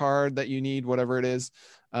last card that you need, whatever it is,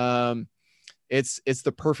 it's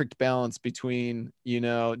the perfect balance between,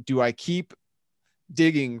 do I keep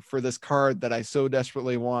digging for this card that I so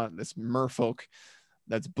desperately want, this merfolk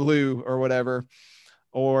that's blue or whatever,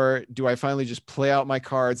 or do I finally just play out my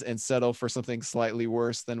cards and settle for something slightly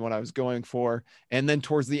worse than what I was going for? And then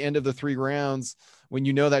towards the end of the 3 rounds, when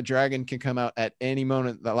that dragon can come out at any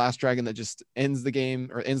moment, that last dragon that just ends the game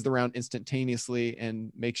or ends the round instantaneously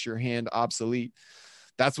and makes your hand obsolete,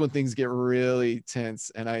 that's when things get really tense.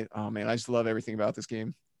 And I just love everything about this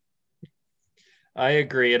game. I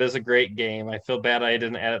agree. It is a great game. I feel bad I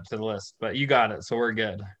didn't add it to the list, but you got it, so we're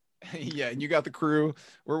good. Yeah, and you got the crew.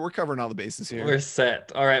 We're covering all the bases here. We're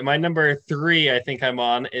set. All right, my number 3 I think I'm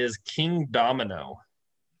on is King Domino.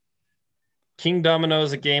 King Domino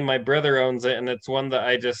is a game my brother owns it, and it's one that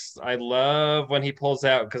I love when he pulls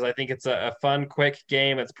out because I think it's a fun, quick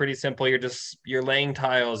game. It's pretty simple. You're laying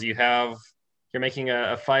tiles. You're making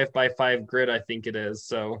a 5x5 grid, I think it is.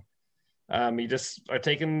 So you just are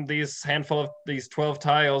taking these handful of these 12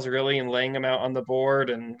 tiles really and laying them out on the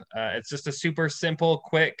board, and it's just a super simple,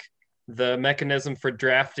 quick. The mechanism for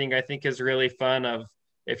drafting I think is really fun. Of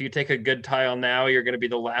if you take a good tile now, you're going to be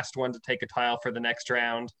the last one to take a tile for the next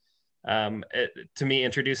round. It to me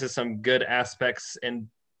introduces some good aspects in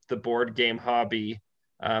the board game hobby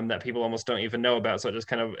that people almost don't even know about. So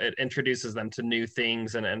it introduces them to new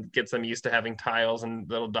things and gets them used to having tiles and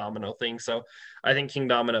little domino things. So I think King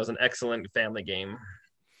Domino is an excellent family game.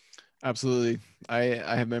 Absolutely. I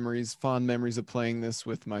have fond memories of playing this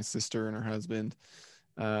with my sister and her husband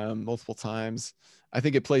multiple times. I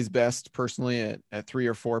think it plays best personally at 3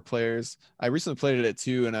 or 4 players. I recently played it at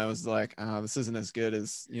 2 and I was like, oh, this isn't as good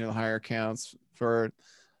as, higher counts for,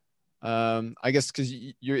 I guess because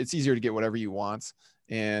it's easier to get whatever you want.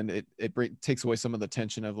 And it takes away some of the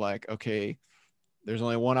tension of like, okay, there's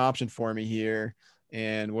only one option for me here.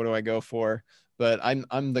 And what do I go for? But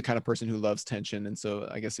I'm the kind of person who loves tension. And so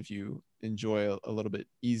I guess if you enjoy a little bit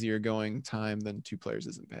easier going time, then 2 players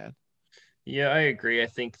isn't bad. Yeah, I agree. I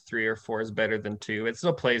think 3 or 4 is better than 2. It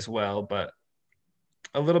still plays well, but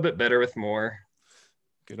a little bit better with more.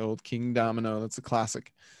 Good old King Domino. That's a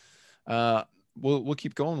classic. We'll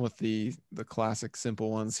keep going with the classic simple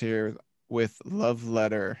ones here with Love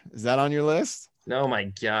Letter. Is that on your list? Oh my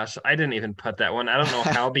gosh, I didn't even put that one. I don't know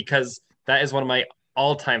how because that is one of my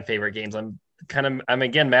all-time favorite games. I'm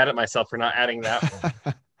again mad at myself for not adding that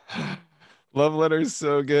one. Love Letter is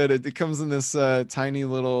so good. It comes in this tiny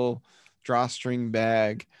little drawstring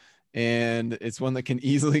bag, and it's one that can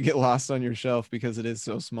easily get lost on your shelf because it is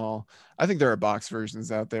so small. I think there are box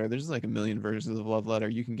versions out there. There's like a million versions of Love Letter.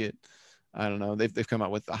 You can get, I don't know, they've come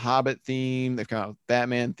out with the Hobbit theme, they've come out with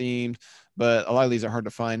Batman themed, but a lot of these are hard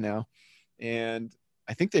to find now. And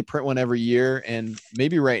I think they print one every year, and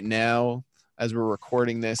maybe right now as we're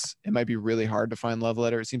recording this, it might be really hard to find Love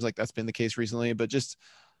Letter. It seems like that's been the case recently, but just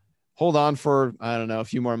hold on for, I don't know, a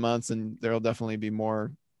few more months and there'll definitely be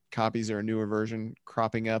more copies or a newer version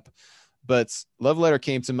cropping up. But Love Letter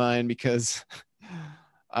came to mind because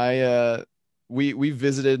we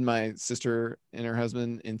visited my sister and her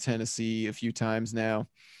husband in Tennessee a few times now,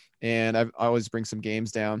 and I always bring some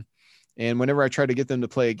games down. And whenever I try to get them to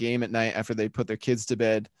play a game at night after they put their kids to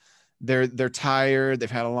bed, they're tired,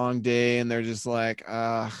 they've had a long day, and they're just like,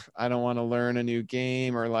 I don't want to learn a new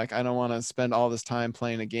game, or like, I don't want to spend all this time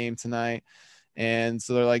playing a game tonight. And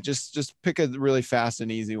so they're like, just pick a really fast and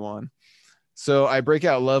easy one. So I break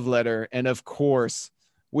out Love Letter, and of course,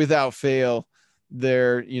 without fail,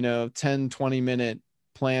 their 10-20 minute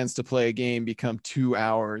plans to play a game become 2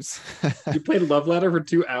 hours. You played Love Letter for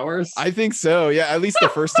 2 hours? I think so. Yeah, at least the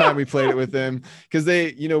first time we played it with them, because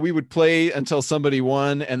they, we would play until somebody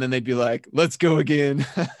won, and then they'd be like, "Let's go again."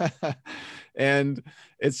 And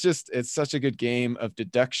it's such a good game of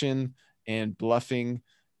deduction and bluffing,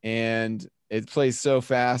 and it plays so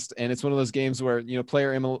fast. And it's one of those games where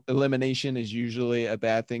player elimination is usually a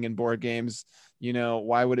bad thing in board games.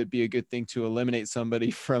 Why would it be a good thing to eliminate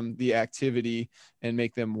somebody from the activity and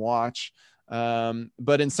make them watch?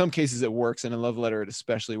 But in some cases it works, and in Love Letter it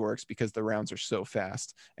especially works because the rounds are so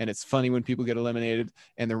fast, and it's funny when people get eliminated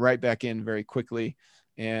and they're right back in very quickly.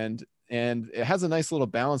 And it has a nice little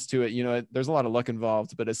balance to it. There's a lot of luck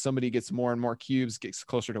involved, but as somebody gets more and more cubes, gets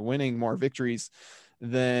closer to winning more victories,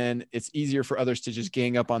 then it's easier for others to just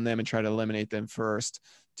gang up on them and try to eliminate them first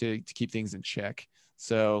to keep things in check.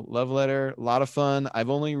 So Love Letter, a lot of fun. I've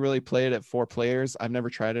only really played it at 4 players. I've never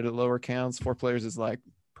tried it at lower counts. 4 players is like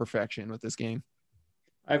perfection with this game.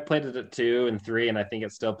 I've played it at 2 and 3, and I think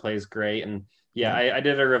it still plays great. And yeah, I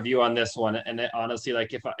did a review on this one, and it, honestly,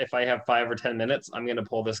 like if I have 5 or 10 minutes, I'm gonna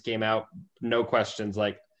pull this game out, no questions.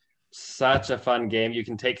 Like, such a fun game. You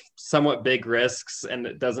can take somewhat big risks, and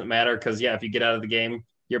it doesn't matter because if you get out of the game,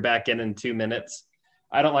 you're back in 2 minutes.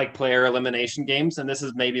 I don't like player elimination games, and this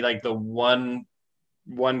is maybe like the one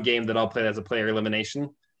game that I'll play as a player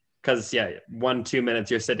elimination, because 1-2 minutes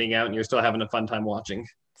you're sitting out and you're still having a fun time watching.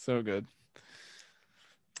 So good.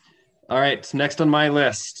 All right, next on my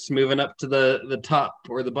list, moving up to the top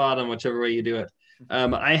or the bottom, whichever way you do it.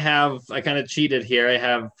 I kind of cheated here. I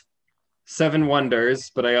have 7 Wonders,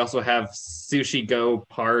 but I also have Sushi Go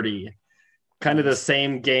Party. Kind of the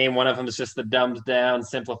same game. One of them is just the dumbed down,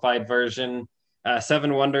 simplified version.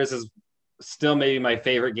 7 Wonders is still maybe my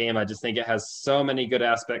favorite game. I just think it has so many good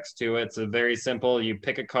aspects to it. It's a very simple. You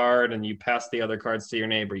pick a card and you pass the other cards to your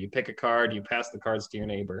neighbor. You pick a card, you pass the cards to your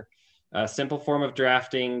neighbor. Simple form of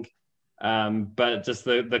drafting, but just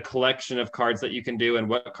the collection of cards that you can do and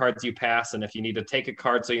what cards you pass. And if you need to take a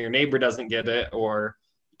card so your neighbor doesn't get it, or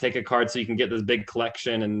take a card so you can get this big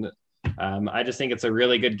collection. And I just think it's a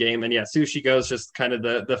really good game. And Sushi Go is just kind of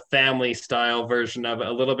the family style version of it.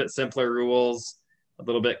 A little bit simpler rules, a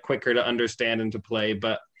little bit quicker to understand and to play.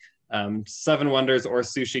 But 7 Wonders or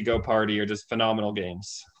Sushi Go Party are just phenomenal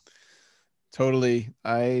games. Totally.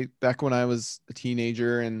 Back when I was a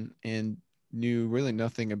teenager and knew really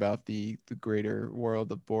nothing about the greater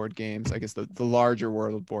world of board games, I guess the larger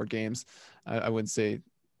world of board games, I wouldn't say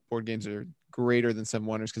board games are greater than 7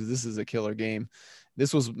 Wonders, because this is a killer game.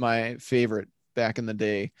 This was my favorite back in the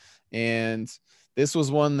day, and this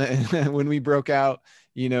was one that when we broke out,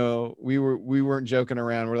 we weren't joking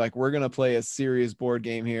around. We're like, we're gonna play a serious board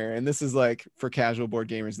game here, and this is like, for casual board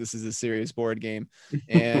gamers, this is a serious board game.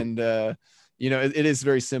 And it is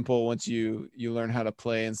very simple once you learn how to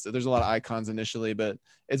play. And so there's a lot of icons initially, but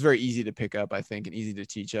it's very easy to pick up, I think, and easy to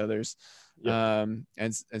teach others. And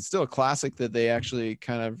still a classic that they actually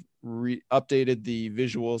kind of updated the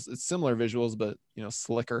visuals. It's similar visuals, but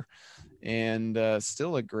slicker, and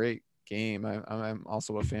still a great game. I'm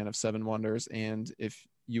also a fan of 7 Wonders, and if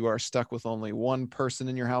you are stuck with only one person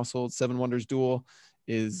in your household, 7 Wonders Duel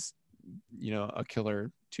is a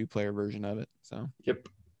killer 2-player version of it. So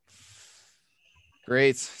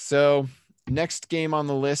great. So next game on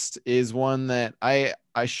the list is one that I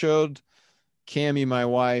showed Cami, my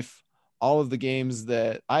wife, all of the games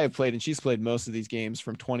that I have played, and she's played most of these games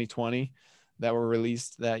from 2020 that were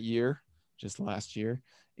released that year, just last year.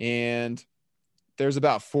 And there's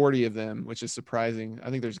about 40 of them, which is surprising.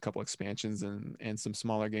 I think there's a couple expansions and some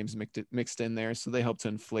smaller games mixed in there, so they help to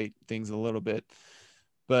inflate things a little bit.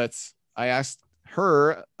 But I asked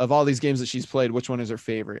her, of all these games that she's played, which one is her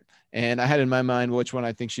favorite, and I had in my mind which one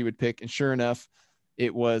I think she would pick, and sure enough,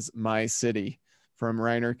 it was My City from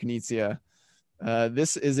Reiner Knizia.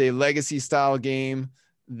 This is a legacy style game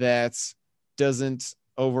that doesn't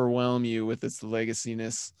overwhelm you with its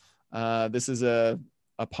legaciness. This is a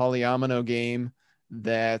polyomino game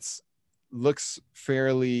that looks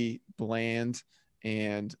fairly bland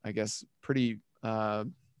and I guess pretty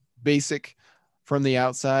basic from the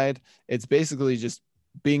outside. It's basically just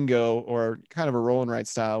bingo, or kind of a roll and write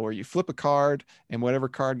style, where you flip a card, and whatever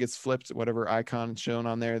card gets flipped, whatever icon shown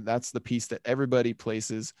on there, that's the piece that everybody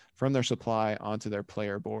places from their supply onto their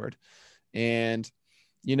player board. And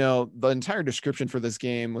the entire description for this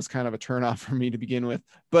game was kind of a turnoff for me to begin with,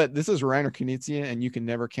 but this is Reiner Knizia, and you can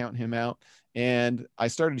never count him out. And I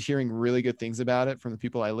started hearing really good things about it from the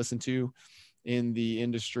people I listen to in the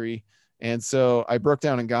industry. And so I broke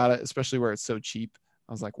down and got it, especially where it's so cheap.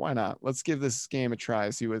 I was like, why not? Let's give this game a try,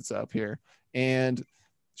 see what's up here. And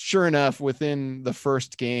sure enough, within the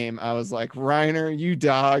first game, I was like, Reiner, you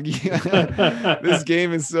dog. This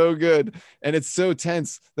game is so good. And it's so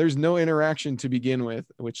tense. There's no interaction to begin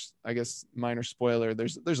with, which I guess minor spoiler.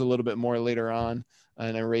 There's a little bit more later on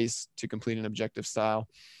in a race to complete an objective style.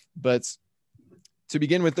 But to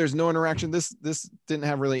begin with, there's no interaction. This didn't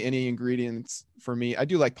have really any ingredients for me. I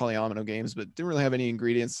do like polyomino games, but didn't really have any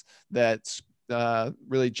ingredients that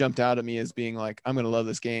really jumped out at me as being like, I'm going to love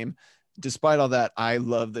this game. Despite all that, I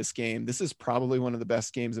love this game. This is probably one of the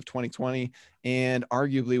best games of 2020 and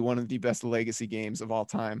arguably one of the best legacy games of all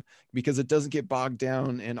time, because it doesn't get bogged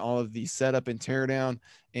down in all of the setup and teardown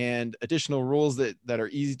and additional rules that are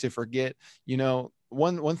easy to forget. You know,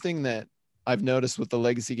 one thing that I've noticed with the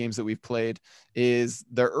legacy games that we've played is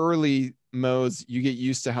the early modes, you get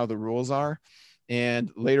used to how the rules are,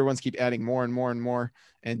 and later ones keep adding more and more and more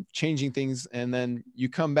and changing things. And then you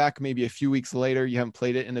come back maybe a few weeks later, you haven't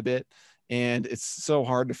played it in a bit, and it's so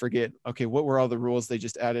hard to forget, okay, what were all the rules they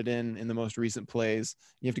just added in the most recent plays?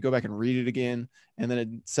 You have to go back and read it again. And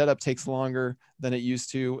then setup takes longer than it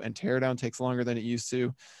used to, and teardown takes longer than it used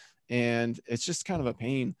to. And it's just kind of a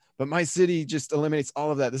pain. But My City just eliminates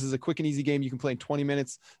all of that. This is a quick and easy game you can play in 20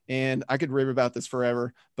 minutes, and I could rave about this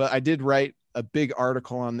forever. But I did write a big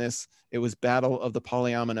article on this. It was Battle of the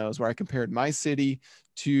Polyominoes, where I compared My City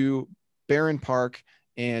to Barron Park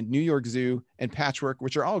and New York Zoo and Patchwork,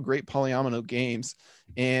 which are all great polyomino games.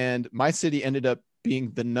 And My City ended up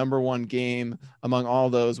being the number one game among all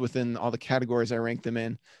those within all the categories I ranked them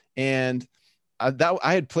in. And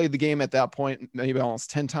I had played the game at that point maybe almost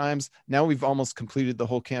 10 times. Now we've almost completed the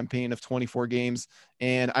whole campaign of 24 games,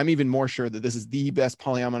 and I'm even more sure that this is the best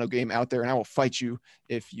polyomino game out there, and I will fight you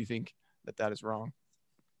if you think that that is wrong.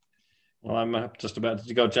 Well, I'm just about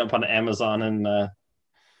to go jump on Amazon and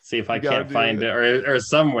see if I can't find it, or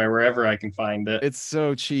somewhere, wherever I can find it. It's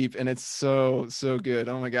so cheap and it's so good.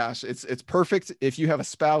 Oh my gosh. It's perfect if you have a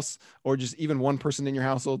spouse or just even one person in your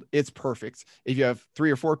household. It's perfect. If you have 3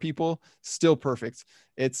 or 4 people, still perfect.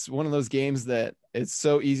 It's one of those games that it's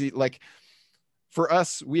so easy. Like for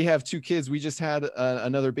us, we have 2 kids. We just had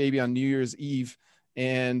another baby on New Year's Eve,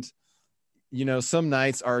 and you know, some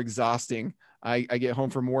nights are exhausting. I get home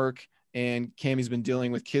from work and Cammie's been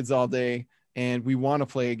dealing with kids all day, and we want to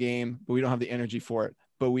play a game, but we don't have the energy for it.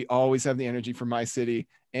 But we always have the energy for My City.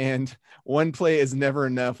 And one play is never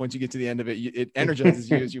enough. Once you get to the end of it, it energizes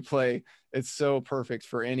you as you play. It's so perfect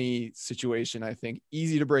for any situation, I think.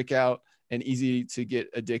 Easy to break out and easy to get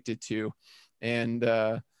addicted to. And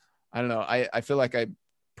I don't know. I feel like I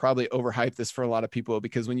probably overhyped this for a lot of people,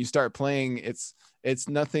 because when you start playing, it's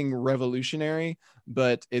nothing revolutionary,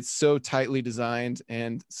 but it's so tightly designed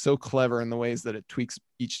and so clever in the ways that it tweaks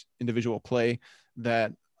each individual play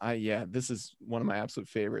that this is one of my absolute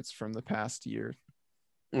favorites from the past year.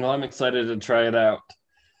 Well, I'm excited to try it out.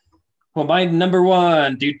 Well, my number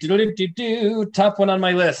one, top one on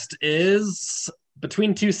my list is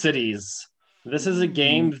Between Two Cities. This is a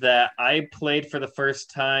game that I played for the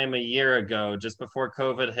first time a year ago, just before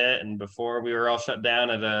COVID hit and before we were all shut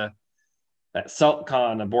down at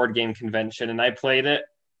SaltCon, a board game convention. And I played it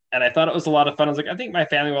and I thought it was a lot of fun. I was like, I think my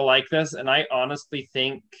family will like this. And I honestly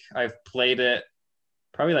think I've played it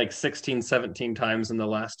probably like 16, 17 times in the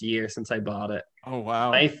last year since I bought it. Oh,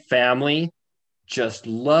 wow. My family just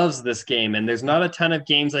loves this game. And there's not a ton of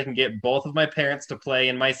games I can get both of my parents to play,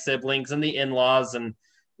 and my siblings and the in-laws, and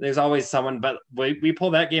there's always someone, but we pull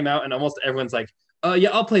that game out and almost everyone's like, oh yeah,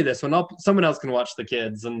 I'll play this one. Someone else can watch the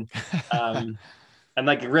kids. And and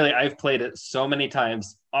like, really, I've played it so many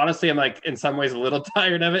times. Honestly, I'm like in some ways a little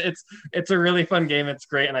tired of it. It's a really fun game. It's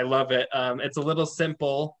great. And I love it. It's a little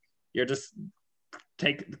simple. You're just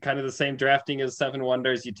take kind of the same drafting as Seven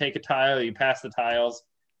Wonders. You take a tile, you pass the tiles.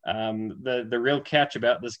 The real catch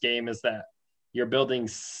about this game is that you're building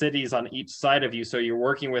cities on each side of you. So you're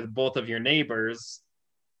working with both of your neighbors,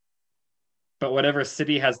 but whatever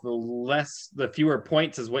city has the fewer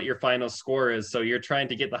points is what your final score is. So you're trying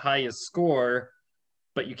to get the highest score,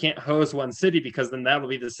 but you can't hose one city, because then that'll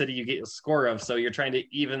be the city you get a score of. So you're trying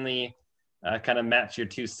to evenly kind of match your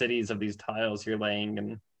 2 cities of these tiles you're laying.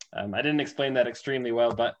 And I didn't explain that extremely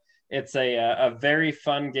well, but it's a very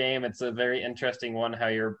fun game. It's a very interesting one, how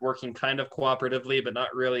you're working kind of cooperatively, but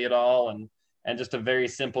not really at all. And just a very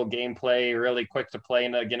simple gameplay, really quick to play.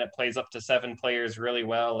 And again, it plays up to 7 players really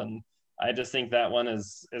well. And I just think that one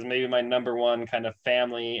is maybe my number one kind of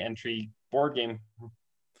family entry board game.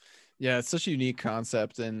 Yeah, it's such a unique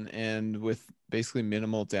concept, and with basically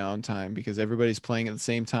minimal downtime, because everybody's playing at the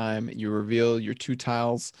same time. You reveal your 2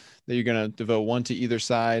 tiles that you're going to devote one to either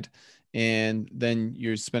side, and then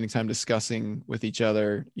you're spending time discussing with each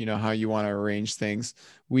other, you know, how you want to arrange things.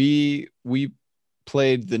 We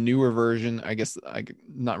played the newer version. I guess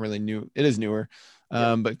not really new. It is newer,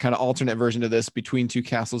 Yep. but kind of alternate version of this, Between Two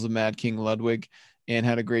Castles of Mad King Ludwig, and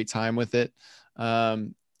had a great time with it.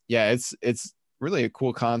 Yeah, it's really a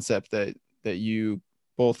cool concept that you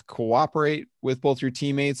both cooperate with both your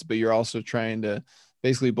teammates, but you're also trying to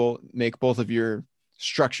basically both make both of your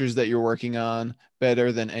structures that you're working on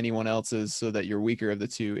better than anyone else's, so that your weaker of the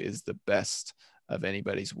two is the best of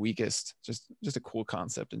anybody's weakest. Just a cool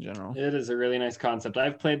concept in general. It is a really nice concept.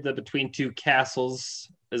 I've played the Between Two Castles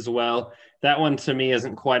as well. That one to me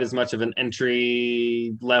isn't quite as much of an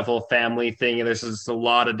entry level family thing. There's just a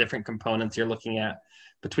lot of different components you're looking at.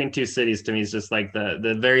 Between Two Cities to me is just like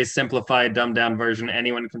the very simplified, dumbed down version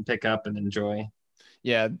anyone can pick up and enjoy.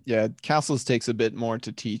 Yeah. Castles takes a bit more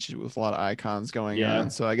to teach with a lot of icons going on. Yeah.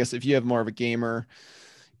 So I guess if you have more of a gamer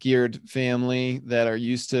geared family that are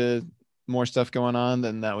used to more stuff going on,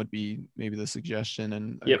 then that would be maybe the suggestion,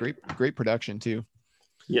 and a Yep. great production too.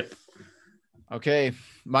 Yep. Okay,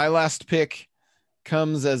 my last pick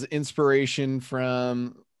comes as inspiration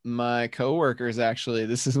from my coworkers. Actually,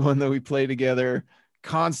 this is one that we play together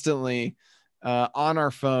constantly on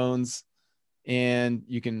our phones, and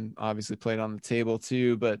you can obviously play it on the table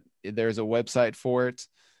too, but there's a website for it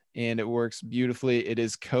and it works beautifully. It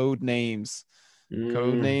is Code Names.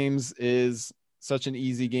 Code Mm. Names is such an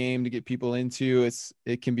easy game to get people into.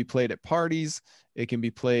 It can be played at parties. It can be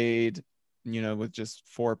played, with just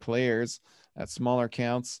 4 players at smaller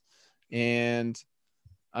counts. And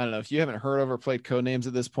I don't know, if you haven't heard of or played Code Names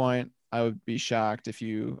at this point, I would be shocked if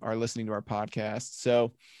you are listening to our podcast.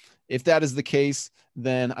 So if that is the case,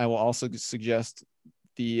 then I will also suggest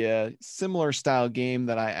the similar style game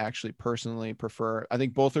that I actually personally prefer. I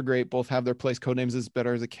think both are great. Both have their place. Code Names is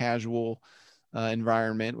better as a casual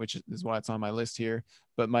environment, which is why it's on my list here.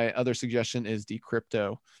 But my other suggestion is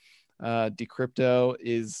Decrypto. Decrypto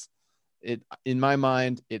is it in my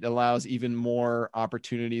mind. It allows even more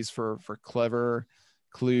opportunities for clever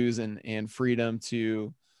clues and freedom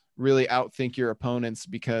to really outthink your opponents,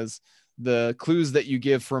 because the clues that you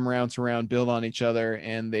give from round to round build on each other,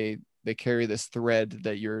 and they carry this thread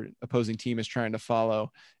that your opposing team is trying to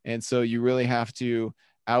follow. And so you really have to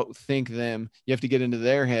outthink them. You have to get into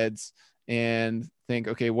their heads and think,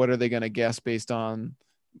 okay, what are they going to guess based on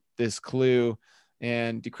this clue?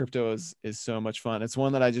 And Decrypto is so much fun. It's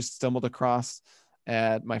one that I just stumbled across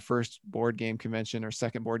at my first board game convention, or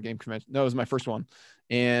second board game convention. No, it was my first one,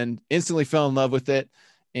 and instantly fell in love with it.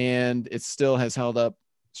 And it still has held up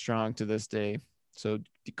strong to this day. So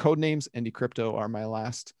the Code Names and Decrypto are my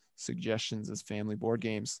last suggestions as family board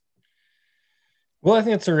games. Well, I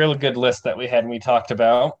think it's a really good list that we had and we talked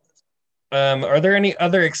about. Are there any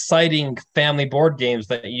other exciting family board games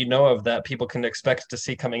that you know of that people can expect to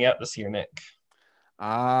see coming out this year, Nick?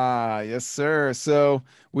 Yes, sir. So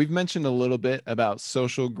we've mentioned a little bit about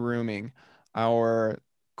Social Grooming, our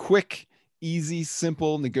quick, easy,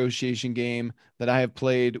 simple negotiation game that I have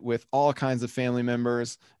played with all kinds of family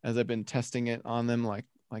members as I've been testing it on them like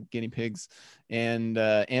guinea pigs,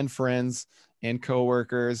 and friends and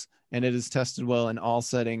coworkers, and it is tested well in all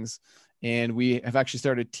settings. And we have actually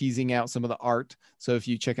started teasing out some of the art. So if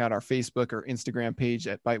you check out our Facebook or Instagram page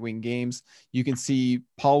at Bitewing Games, you can see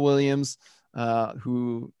Paul Williams,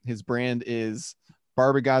 who his brand is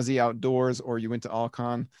Barbagazi Outdoors, or you went to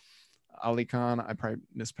Alcon, Ali Khan. I probably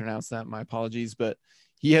mispronounced that. My apologies, but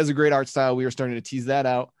he has a great art style. We are starting to tease that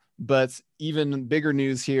out. But even bigger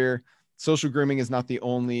news here: Social Grooming is not the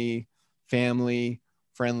only family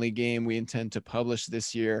friendly game we intend to publish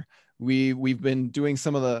this year. We've been doing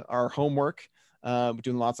some of our homework.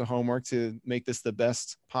 Doing lots of homework to make this the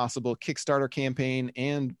best possible Kickstarter campaign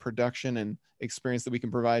and production and experience that we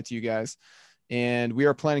can provide to you guys. And we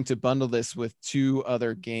are planning to bundle this with 2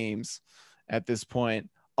 other games at this point,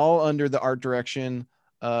 all under the art direction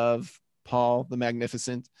of Paul the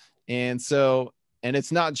Magnificent. And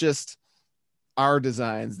it's not just our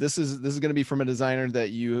designs. This is going to be from a designer that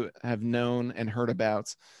you have known and heard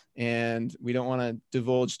about. And we don't want to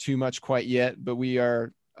divulge too much quite yet, but we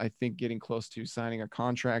are, I think, getting close to signing a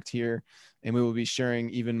contract here, and we will be sharing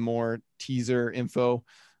even more teaser info.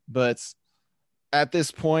 But at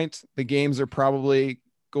this point, the games are probably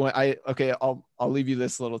going. I'll leave you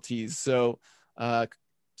this little tease. So,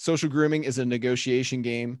 Social Grooming is a negotiation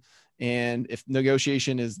game, and if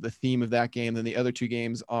negotiation is the theme of that game, then the other 2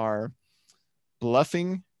 games are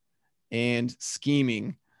bluffing and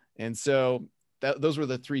scheming. And so those were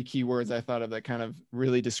the 3 key words I thought of that kind of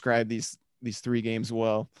really describe these 3 games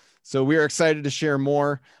well. So we are excited to share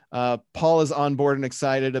more. Paul is on board and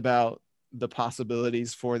excited about the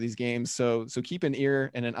possibilities for these games. So keep an ear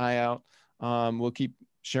and an eye out. We'll keep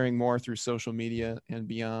sharing more through social media and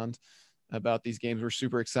beyond. about these games. We're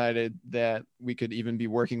super excited that we could even be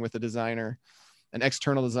working with a designer, an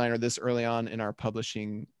external designer, this early on in our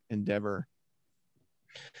publishing endeavor.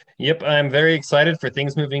 Yep, I'm very excited for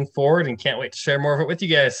things moving forward and can't wait to share more of it with you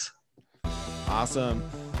guys. Awesome.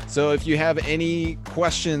 So if you have any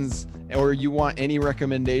questions or you want any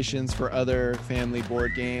recommendations for other family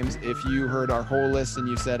board games, if you heard our whole list and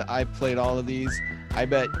you said, I've played all of these, I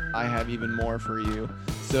bet I have even more for you.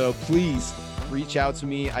 So please reach out to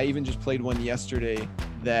me. I even just played one yesterday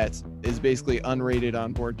that is basically unrated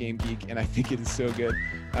on Board Game Geek, and I think it is so good.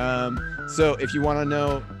 So if you want to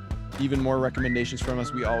know even more recommendations from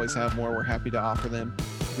us, we always have more. We're happy to offer them.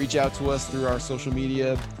 Reach out to us through our social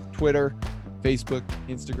media, Twitter, Facebook,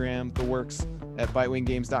 Instagram, the works, at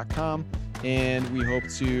bitewinggames.com. And we hope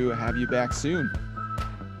to have you back soon.